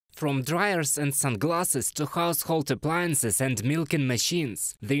from dryers and sunglasses to household appliances and milking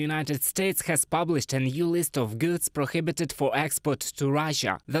machines. The United States has published a new list of goods prohibited for export to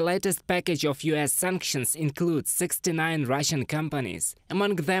Russia. The latest package of US sanctions includes 69 Russian companies,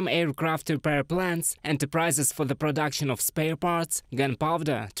 among them aircraft repair plants, enterprises for the production of spare parts,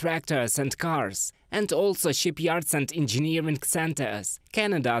 gunpowder, tractors and cars, and also shipyards and engineering centers.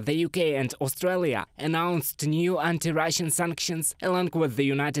 Canada, the UK and Australia announced new anti-Russian sanctions along with the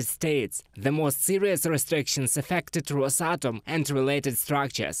United States. The most serious restrictions affected Rosatom and related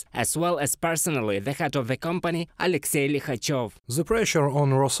structures, as well as personally the head of the company, Alexei Likhachev. The pressure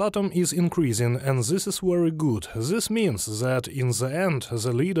on Rosatom is increasing, and this is very good. This means that in the end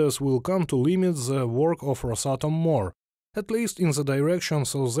the leaders will come to limit the work of Rosatom more, at least in the direction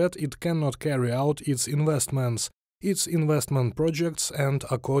so that it cannot carry out its investment projects and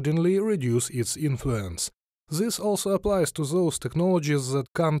accordingly reduce its influence. This also applies to those technologies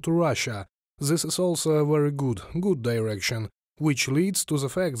that come to Russia. This is also a very good direction, which leads to the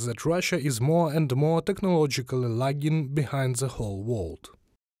fact that Russia is more and more technologically lagging behind the whole world.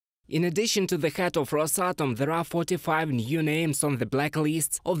 In addition to the head of Rosatom, there are 45 new names on the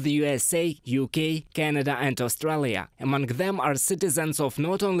blacklists of the USA, UK, Canada and Australia. Among them are citizens of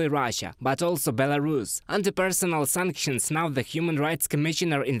not only Russia, but also Belarus. Under personal sanctions now the Human Rights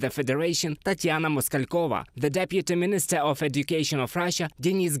Commissioner in the Federation, Tatyana Moskalkova, the Deputy Minister of Education of Russia,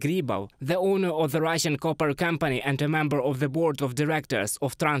 Denis Gribov, the owner of the Russian copper company and a member of the board of directors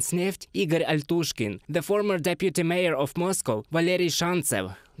of Transneft, Igor Altushkin, the former Deputy Mayor of Moscow, Valery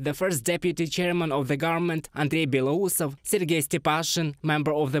Shantsev, the first deputy chairman of the government, Andrei Belousov, Sergei Stepashin,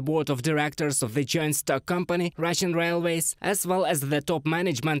 member of the board of directors of the joint stock company Russian Railways, as well as the top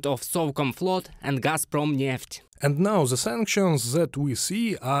management of Sovcomflot and Gazprom Neft. And now the sanctions that we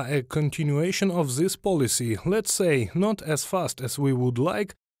see are a continuation of this policy, let's say, not as fast as we would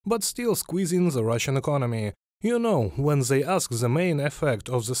like, but still squeezing the Russian economy. You know, when they ask the main effect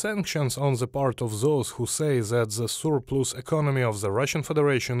of the sanctions on the part of those who say that the surplus economy of the Russian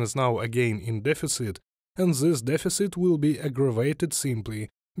Federation is now again in deficit, and this deficit will be aggravated simply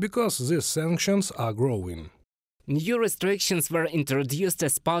because these sanctions are growing. New restrictions were introduced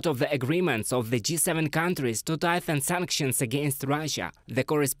as part of the agreements of the G7 countries to tighten sanctions against Russia. The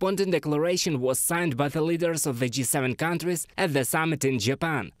corresponding declaration was signed by the leaders of the G7 countries at the summit in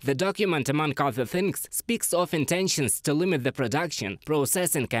Japan. The document, among other things, speaks of intentions to limit the production,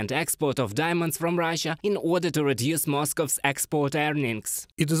 processing and export of diamonds from Russia in order to reduce Moscow's export earnings.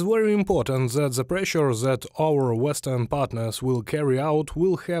 It is very important that the pressure that our Western partners will carry out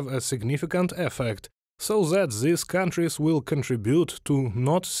will have a significant effect, so that these countries will contribute to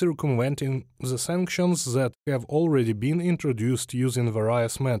not circumventing the sanctions that have already been introduced using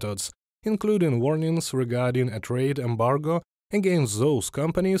various methods, including warnings regarding a trade embargo against those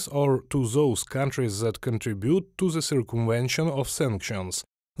companies or to those countries that contribute to the circumvention of sanctions.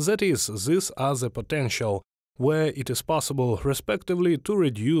 That is, these are the potential where it is possible, respectively, to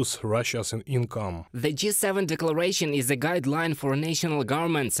reduce Russia's income. The G7 declaration is a guideline for national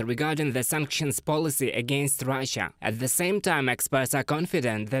governments regarding the sanctions policy against Russia. At the same time, experts are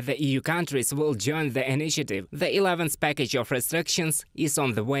confident that the EU countries will join the initiative. The 11th package of restrictions is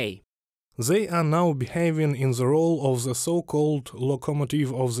on the way. They are now behaving in the role of the so-called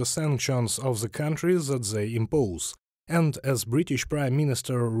locomotive of the sanctions of the countries that they impose. And as British Prime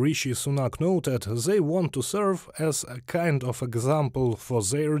Minister Rishi Sunak noted, they want to serve as a kind of example for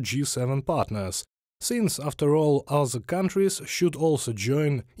their G7 partners, since after all other countries should also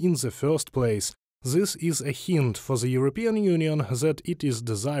join in the first place. This is a hint for the European Union that it is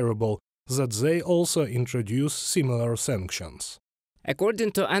desirable that they also introduce similar sanctions.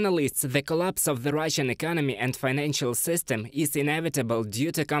 According to analysts, the collapse of the Russian economy and financial system is inevitable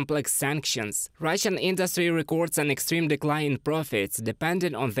due to complex sanctions. Russian industry records an extreme decline in profits,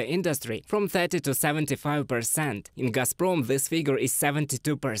 depending on the industry, from 30 to 75%. In Gazprom, this figure is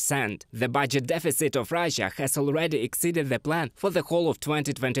 72%. The budget deficit of Russia has already exceeded the plan for the whole of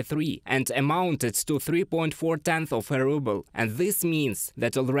 2023 and amounted to 3.4 of a ruble. And this means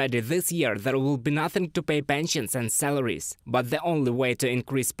that already this year there will be nothing to pay pensions and salaries. But the only way to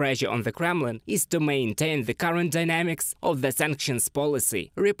increase pressure on the Kremlin is to maintain the current dynamics of the sanctions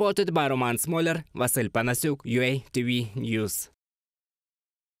policy. Reported by Roman Smoler, Vasyl Panasyuk, UATV News.